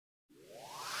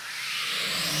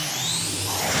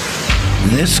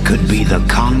This could be the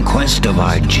conquest of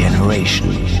our generation.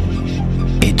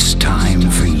 It's time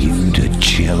for you to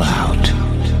chill out.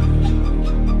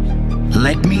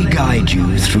 Let me guide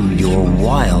you through your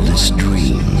wildest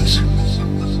dreams.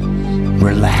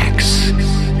 Relax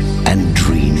and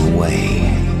dream away.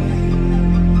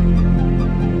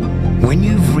 When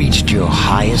you've reached your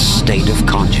highest state of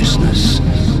consciousness,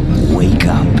 wake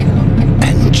up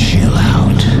and chill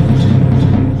out.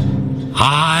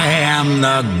 I am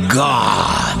the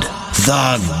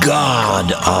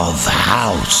God of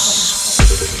House.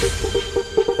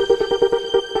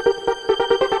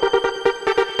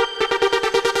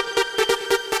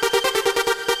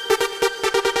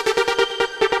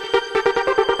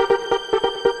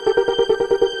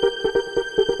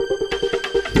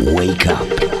 Wake up.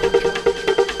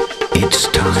 It's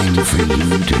time for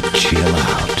you to chill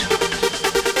out.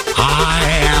 I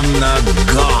am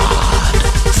the God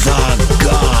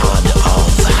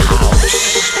of House.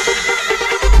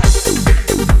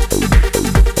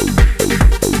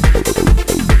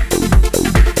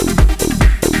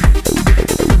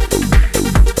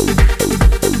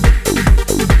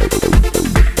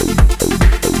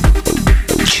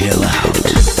 Chill out.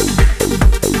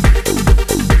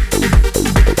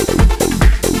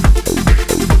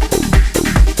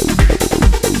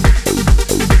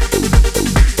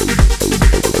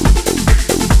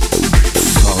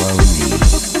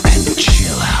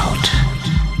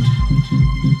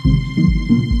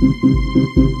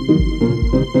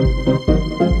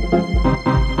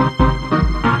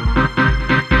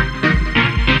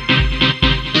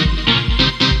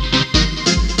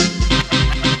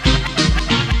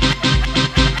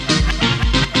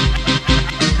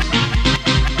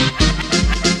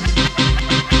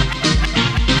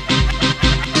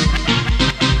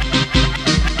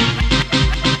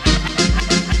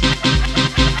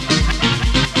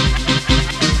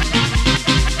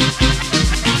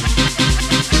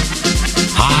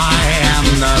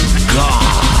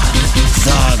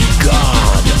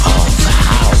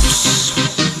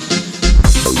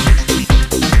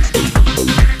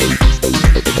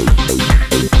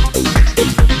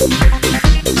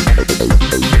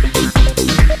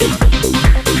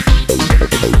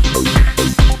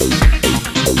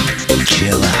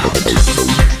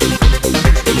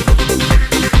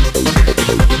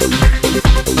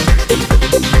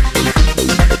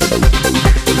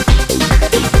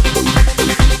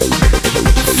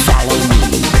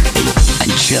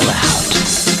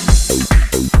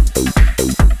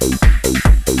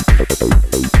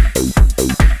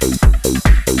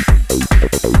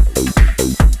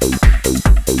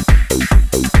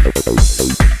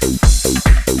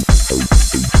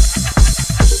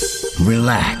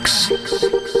 Relax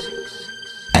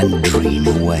and dream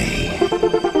away.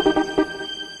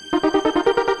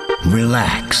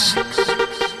 Relax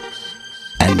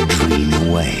and dream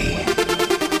away.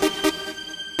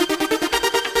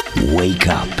 Wake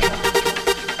up.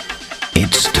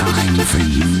 It's time for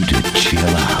you to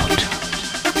chill out.